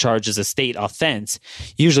murder charge is a state offense.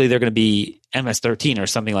 Usually they're going to be MS-13 or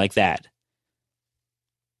something like that.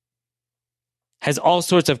 Has all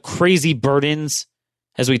sorts of crazy burdens,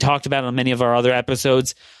 as we talked about on many of our other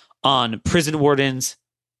episodes, on prison wardens,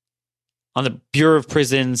 on the Bureau of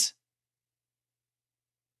Prisons,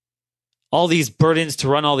 all these burdens to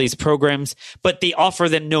run all these programs, but they offer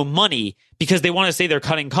them no money because they want to say they're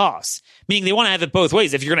cutting costs, meaning they want to have it both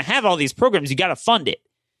ways. If you're going to have all these programs, you got to fund it.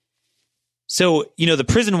 So, you know, the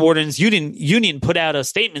prison wardens union put out a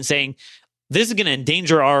statement saying, this is going to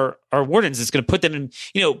endanger our wardens. It's going to put them in,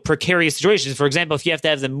 you know, precarious situations. For example, if you have to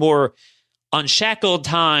have them more unshackled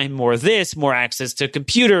time, more this, more access to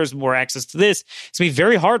computers, more access to this, it's going to be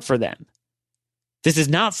very hard for them. This is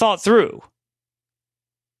not thought through.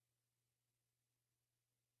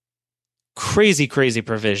 Crazy, crazy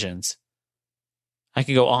provisions. I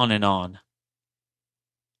could go on and on.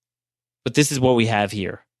 But this is what we have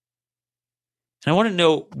here. And I want to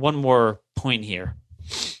note one more point here.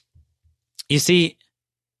 You see,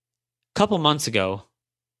 a couple months ago,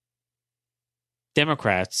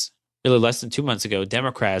 Democrats, really less than 2 months ago,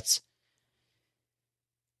 Democrats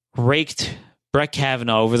raked Brett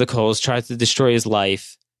Kavanaugh over the coals, tried to destroy his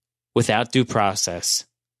life without due process.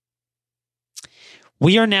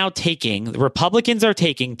 We are now taking, the Republicans are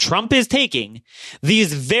taking, Trump is taking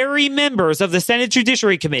these very members of the Senate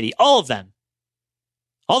Judiciary Committee, all of them,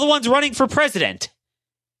 all the ones running for president,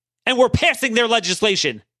 and we're passing their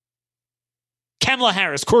legislation. Kamala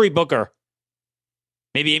Harris, Cory Booker,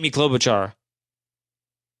 maybe Amy Klobuchar.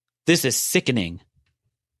 This is sickening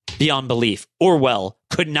beyond belief. Orwell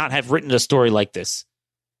could not have written a story like this.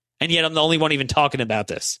 And yet I'm the only one even talking about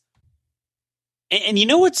this. And you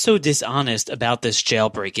know what's so dishonest about this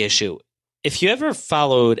jailbreak issue? If you ever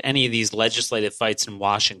followed any of these legislative fights in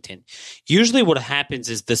Washington, usually what happens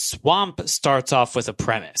is the swamp starts off with a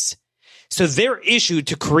premise. So they're issued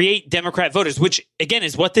to create Democrat voters, which again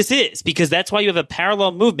is what this is, because that's why you have a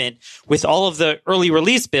parallel movement with all of the early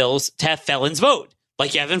release bills to have felons vote,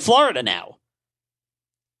 like you have in Florida now.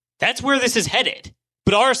 That's where this is headed.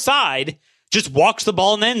 But our side just walks the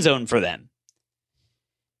ball in the end zone for them.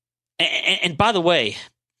 And by the way,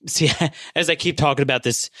 see, as I keep talking about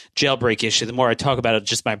this jailbreak issue, the more I talk about it,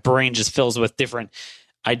 just my brain just fills with different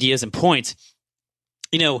ideas and points.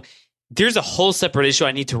 You know, there's a whole separate issue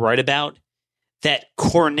I need to write about, that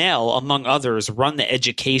Cornell, among others, run the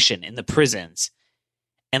education in the prisons.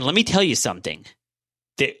 And let me tell you something.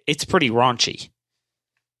 It's pretty raunchy.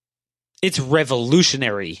 It's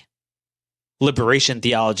revolutionary liberation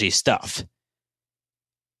theology stuff.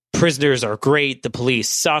 Prisoners are great. The police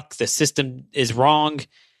suck. The system is wrong.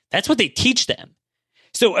 That's what they teach them.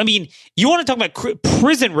 So, I mean, you want to talk about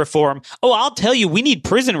prison reform? Oh, I'll tell you, we need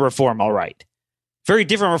prison reform, all right. Very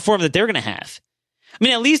different reform that they're going to have. I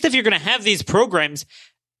mean, at least if you're going to have these programs,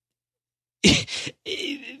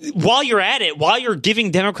 while you're at it, while you're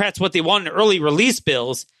giving Democrats what they want in early release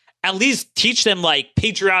bills, at least teach them like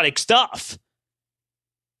patriotic stuff.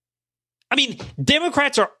 I mean,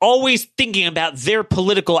 Democrats are always thinking about their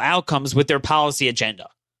political outcomes with their policy agenda.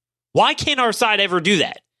 Why can't our side ever do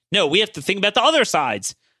that? No, we have to think about the other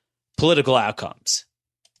side's political outcomes.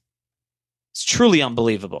 It's truly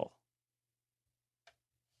unbelievable.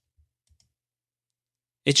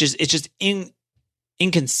 It's just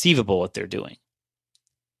inconceivable what they're doing.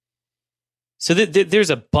 So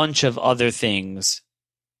there's a bunch of other things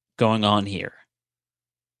going on here.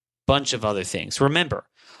 Bunch of other things. Remember,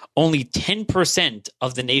 only 10%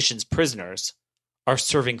 of the nation's prisoners are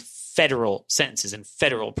serving federal sentences in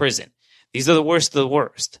federal prison. These are the worst of the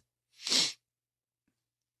worst.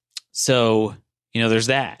 So, you know, there's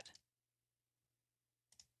that.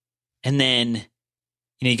 And then, you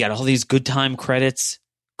know, you got all these good time credits,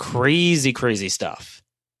 Crazy, crazy stuff.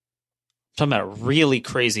 I'm talking about really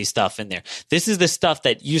crazy stuff in there. This is the stuff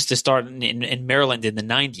that used to start in Maryland in the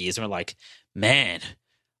 90s. And we're like, man,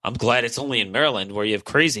 I'm glad it's only in Maryland where you have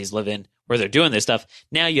crazies living, where they're doing this stuff.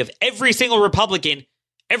 Now you have every single Republican,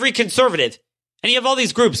 every conservative, and you have all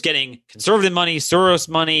these groups getting conservative money, Soros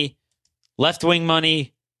money, left-wing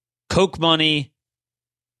money, Koch money,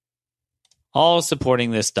 all supporting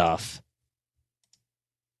this stuff.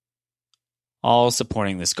 All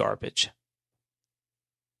supporting this garbage.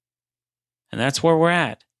 And that's where we're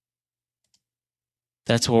at.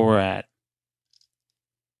 That's where we're at.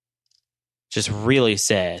 Just really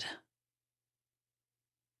sad.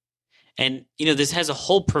 And, this has a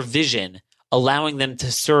whole provision allowing them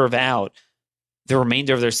to serve out the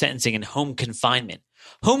remainder of their sentencing in home confinement.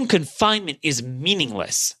 Home confinement is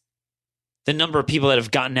meaningless. The number of people that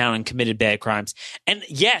have gotten out and committed bad crimes. And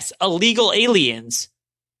yes, illegal aliens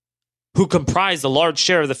who comprise a large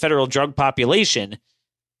share of the federal drug population,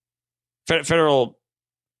 federal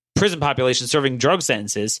prison population serving drug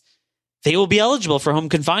sentences, they will be eligible for home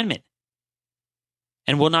confinement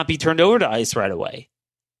and will not be turned over to ICE right away.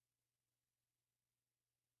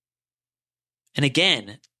 And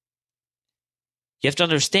again, you have to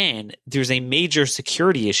understand there's a major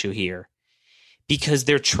security issue here because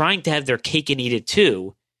they're trying to have their cake and eat it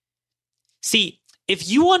too. See, if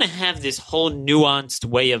you want to have this whole nuanced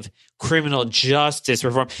way of criminal justice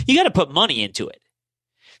reform, you got to put money into it.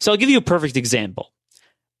 So I'll give you a perfect example.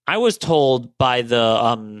 I was told by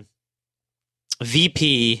the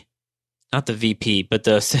VP, not the VP, but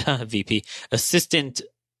the VP, Assistant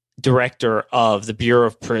Director of the Bureau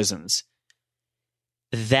of Prisons,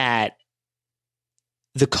 that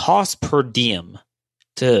the cost per diem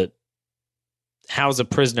to house a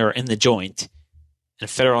prisoner in the joint in a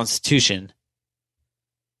federal institution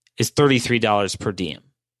is $33 per diem.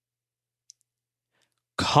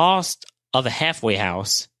 Cost of a halfway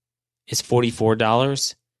house is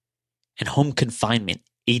 $44, and home confinement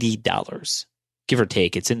 $80, give or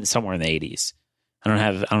take. It's in somewhere in the 80s. I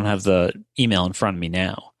don't have the email in front of me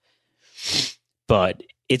now, but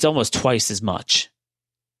it's almost twice as much.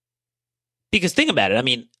 Because think about it. I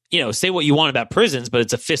mean, say what you want about prisons, but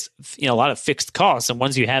it's a lot of fixed costs. And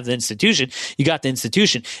once you have the institution, you got the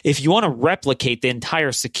institution. If you want to replicate the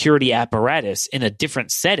entire security apparatus in a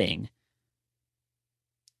different setting,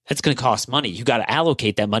 that's going to cost money. You got to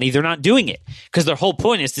allocate that money. They're not doing it because their whole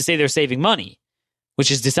point is to say they're saving money,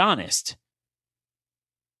 which is dishonest.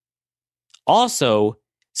 Also,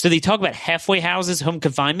 so they talk about halfway houses, home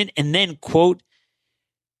confinement, and then, quote,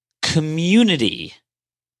 community.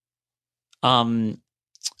 What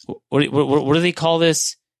do they call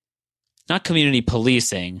this? Not community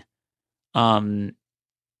policing. Trying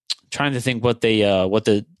to think what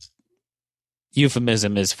the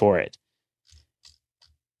euphemism is for it.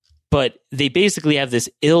 But they basically have this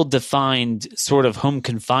ill-defined sort of home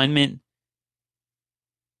confinement.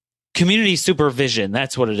 Community supervision,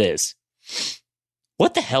 that's what it is.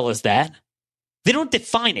 What the hell is that? They don't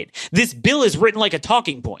define it. This bill is written like a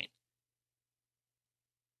talking point.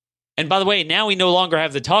 And by the way, now we no longer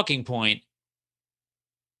have the talking point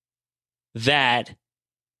that,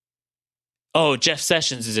 Jeff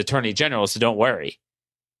Sessions is Attorney General, so don't worry.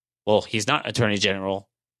 Well, he's not Attorney General.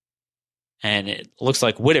 And it looks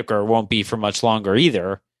like Whitaker won't be for much longer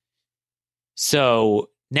either. So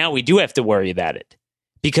now we do have to worry about it.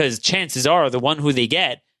 Because chances are the one who they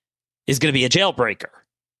get is going to be a jailbreaker.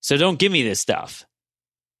 So don't give me this stuff.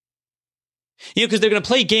 Because they're going to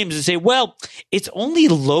play games and say, well, it's only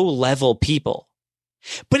low-level people.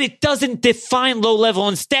 But it doesn't define low-level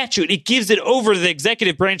in statute. It gives it over to the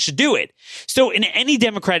executive branch to do it. So in any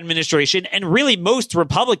Democrat administration, and really most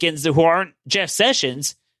Republicans who aren't Jeff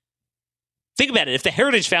Sessions, think about it. If the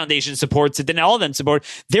Heritage Foundation supports it, then all of them support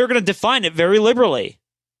it. They're going to define it very liberally.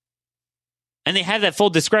 And they have that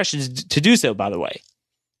full discretion to do so, by the way.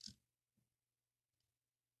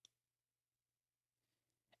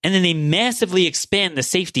 And then they massively expand the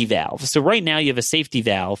safety valve. So right now you have a safety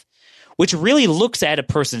valve, which really looks at a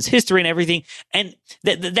person's history and everything. And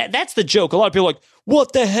that's the joke. A lot of people are like,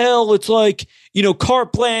 what the hell? It's like,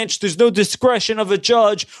 carte blanche. There's no discretion of a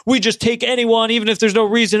judge. We just take anyone, even if there's no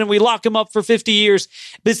reason, and we lock them up for 50 years.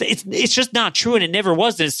 But it's just not true, and it never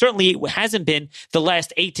was. And it certainly hasn't been the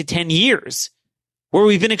last 8 to 10 years where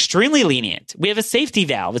we've been extremely lenient. We have a safety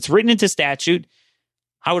valve. It's written into statute.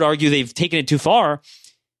 I would argue they've taken it too far.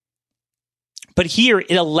 But here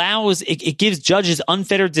it gives judges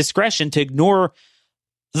unfettered discretion to ignore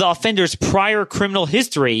the offender's prior criminal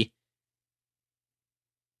history.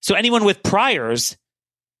 So anyone with priors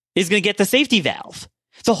is going to get the safety valve.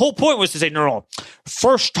 The whole point was to say, no,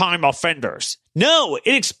 first-time offenders. No,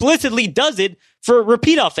 it explicitly does it for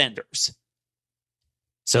repeat offenders.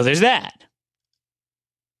 So there's that.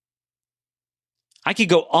 I could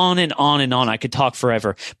go on and on and on. I could talk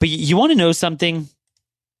forever. But you want to know something?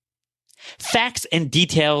 Facts and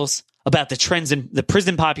details about the trends in the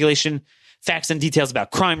prison population, facts and details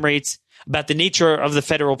about crime rates, about the nature of the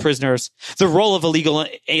federal prisoners, the role of illegal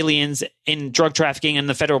aliens in drug trafficking and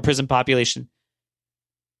the federal prison population,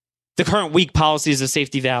 the current weak policies of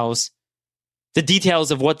safety valves, the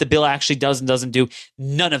details of what the bill actually does and doesn't do.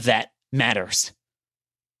 None of that matters.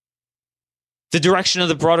 The direction of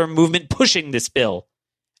the broader movement pushing this bill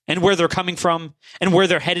and where they're coming from and where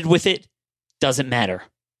they're headed with it doesn't matter.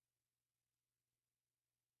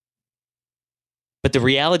 But the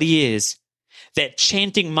reality is that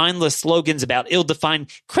chanting mindless slogans about ill-defined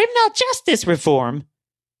criminal justice reform,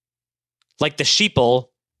 like the sheeple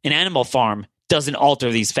in Animal Farm, doesn't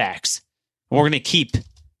alter these facts. And we're going to keep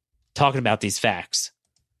talking about these facts.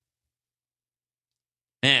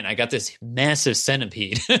 Man, I got this massive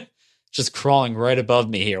centipede just crawling right above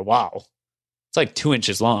me here. Wow. It's like 2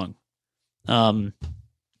 inches long.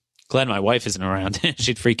 Glad my wife isn't around.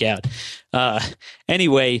 She'd freak out.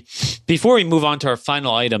 Anyway, before we move on to our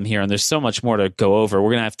final item here, and there's so much more to go over,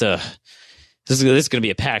 we're going to have to, this is going to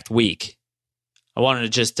be a packed week. I wanted to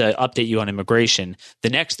just update you on immigration, the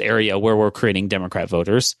next area where we're creating Democrat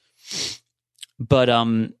voters. But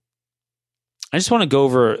I just want to go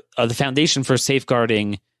over the Foundation for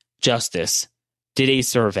Safeguarding Justice did a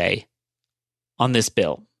survey on this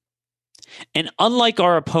bill. And unlike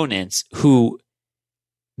our opponents who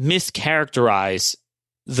mischaracterize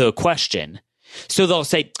the question, so they'll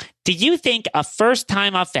say, do you think a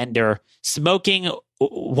first-time offender smoking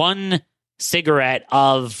one cigarette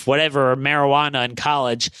of whatever marijuana in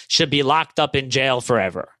college should be locked up in jail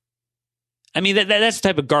forever? I mean, that's the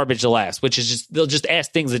type of garbage they'll ask, which is just, they'll just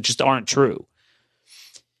ask things that just aren't true.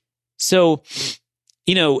 So,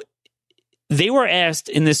 they were asked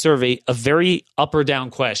in this survey a very up or down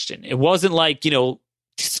question. It wasn't like,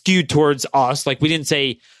 skewed towards us. Like we didn't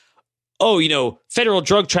say, federal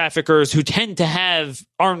drug traffickers who tend to have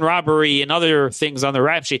armed robbery and other things on their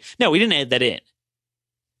rap sheet. No, we didn't add that in.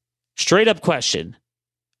 Straight up question,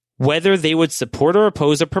 whether they would support or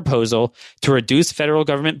oppose a proposal to reduce federal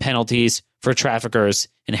government penalties for traffickers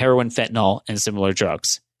in heroin, fentanyl, and similar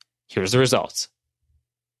drugs. Here's the results.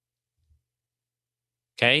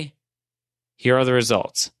 Okay? Here are the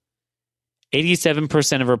results.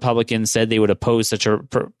 87% of Republicans said they would oppose such a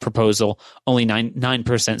proposal. Only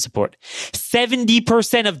 9% support.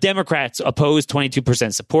 70% of Democrats oppose,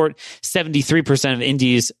 22% support. 73% of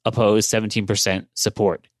Indies oppose, 17%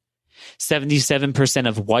 support. 77%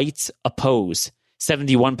 of whites oppose.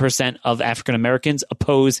 71% of African Americans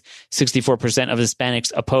oppose. 64% of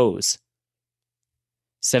Hispanics oppose.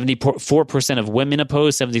 74% of women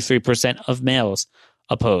oppose. 73% of males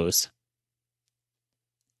oppose.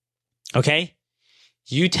 Okay?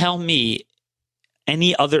 You tell me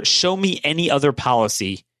show me any other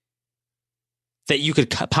policy that you could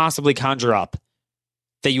possibly conjure up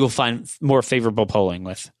that you will find more favorable polling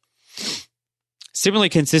with. Similarly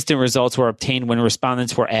consistent results were obtained when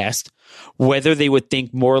respondents were asked whether they would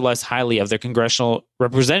think more or less highly of their congressional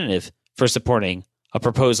representative for supporting a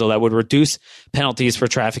proposal that would reduce penalties for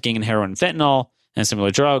trafficking in heroin and fentanyl and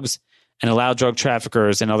similar drugs, and allow drug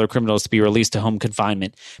traffickers and other criminals to be released to home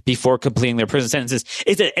confinement before completing their prison sentences.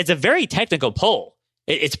 It's a very technical poll.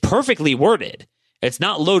 It's perfectly worded. It's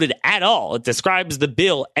not loaded at all. It describes the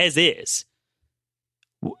bill as is.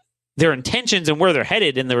 Their intentions and where they're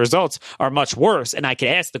headed and the results are much worse, and I could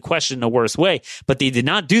ask the question in a worse way, but they did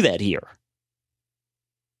not do that here.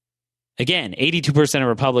 Again, 82% of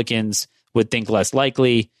Republicans would think less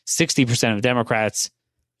likely, 60% of Democrats,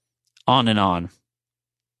 on and on.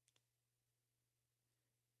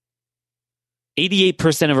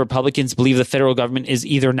 88% of Republicans believe the federal government is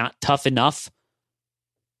either not tough enough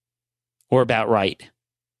or about right.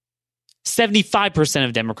 75%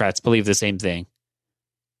 of Democrats believe the same thing.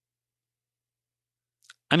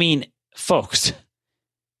 I mean, folks,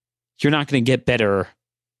 you're not going to get better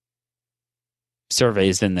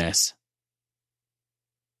surveys than this.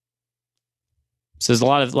 So there's a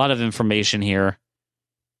lot of information here.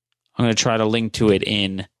 I'm going to try to link to it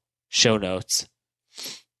in show notes.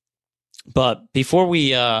 But before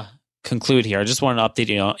we conclude here, I just want to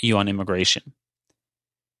update you on immigration.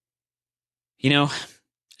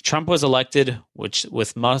 Trump was elected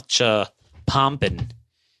with much pomp and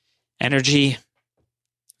energy,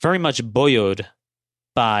 very much buoyed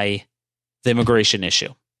by the immigration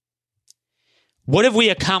issue. What have we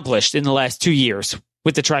accomplished in the last 2 years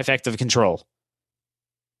with the trifecta of control?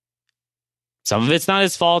 Some of it's not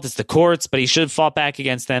his fault. It's the courts, but he should have fought back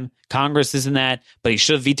against them. Congress isn't that, but he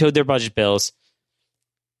should have vetoed their budget bills.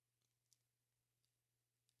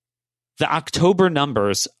 The October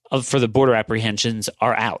numbers for the border apprehensions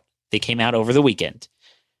are out. They came out over the weekend.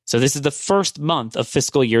 So this is the first month of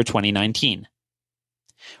fiscal year 2019.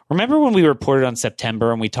 Remember when we reported on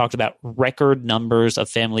September and we talked about record numbers of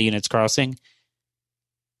family units crossing?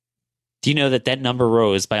 Do you know that that number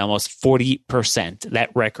rose by almost 40%,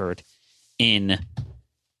 that record, in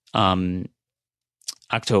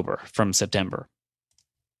October from September?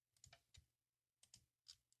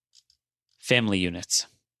 Family units.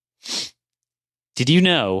 Did you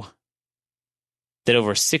know that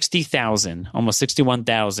over 60,000, almost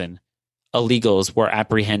 61,000 illegals were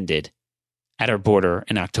apprehended at our border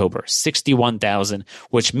in October? 61,000,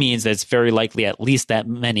 which means that it's very likely at least that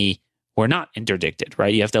many were not interdicted,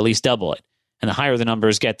 right? You have to at least double it. And the higher the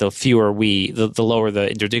numbers get, the fewer the lower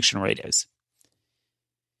the interdiction rate is.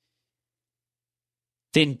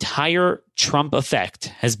 The entire Trump effect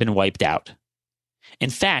has been wiped out.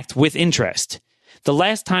 In fact, with interest, the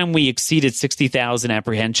last time we exceeded 60,000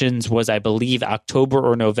 apprehensions was, I believe, October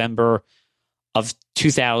or November of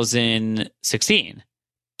 2016,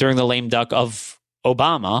 during the lame duck of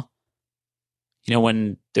Obama,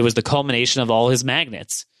 when it was the culmination of all his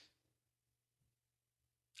magnets.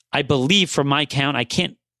 I believe from my count, I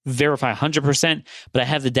can't verify 100%, but I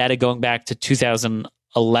have the data going back to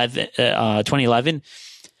 2011.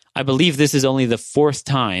 I believe this is only the fourth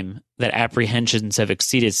time that apprehensions have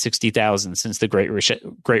exceeded 60,000 since the Great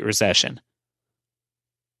Recession.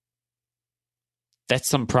 That's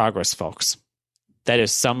some progress, folks. That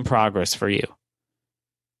is some progress for you.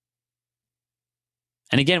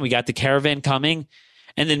 And again, we got the caravan coming,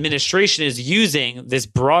 and the administration is using this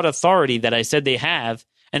broad authority that I said they have,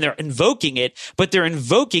 and they're invoking it, but they're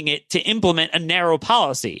invoking it to implement a narrow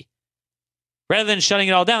policy. Rather than shutting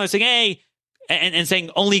it all down, they're saying, hey, and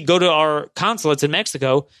saying only go to our consulates in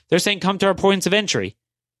Mexico, they're saying come to our points of entry.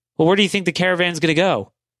 Well, where do you think the caravan's going to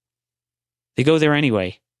go? They go there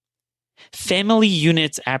anyway. Family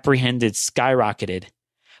units apprehended skyrocketed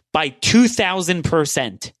by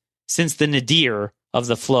 2,000% since the nadir of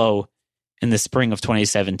the flow in the spring of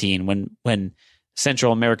 2017, when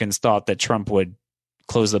Central Americans thought that Trump would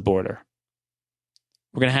close the border.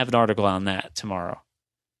 We're going to have an article on that tomorrow.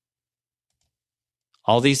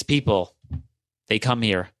 All these people, they come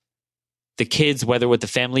here. The kids, whether with the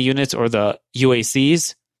family units or the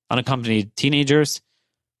UACs, unaccompanied teenagers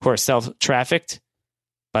who are self-trafficked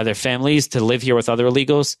by their families to live here with other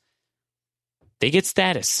illegals, they get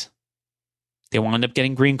status. They wind up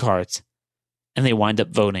getting green cards, and they wind up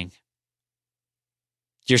voting.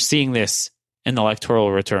 You're seeing this in the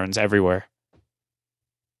electoral returns everywhere.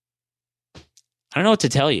 I don't know what to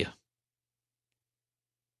tell you.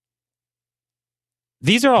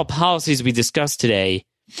 These are all policies we discussed today.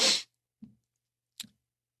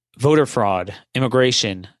 Voter fraud,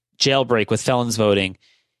 immigration, jailbreak with felons voting.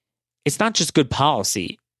 It's not just good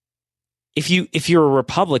policy. If you're a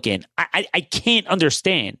Republican, I can't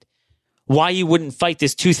understand why you wouldn't fight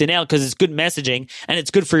this tooth and nail, because it's good messaging and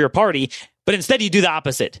it's good for your party, but instead you do the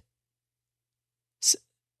opposite.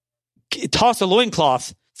 Toss a loincloth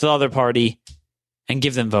to the other party and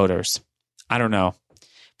give them voters. I don't know.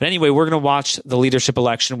 But anyway, we're going to watch the leadership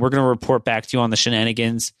election. We're going to report back to you on the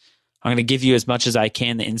shenanigans. I'm going to give you as much as I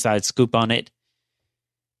can, the inside scoop on it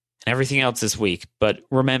and everything else this week. But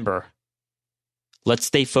remember, let's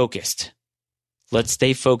stay focused. Let's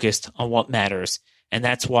stay focused on what matters. And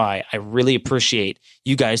that's why I really appreciate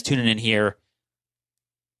you guys tuning in here,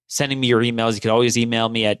 sending me your emails. You can always email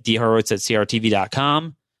me at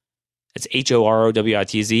dhorowitz@crtv.com. It's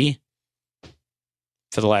HOROWITZ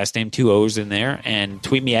for the last name, 2 O's in there, and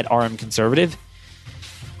tweet me at RMConservative.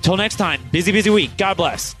 Till next time, busy week. God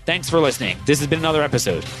bless. Thanks for listening. This has been another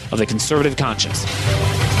episode of The Conservative Conscience.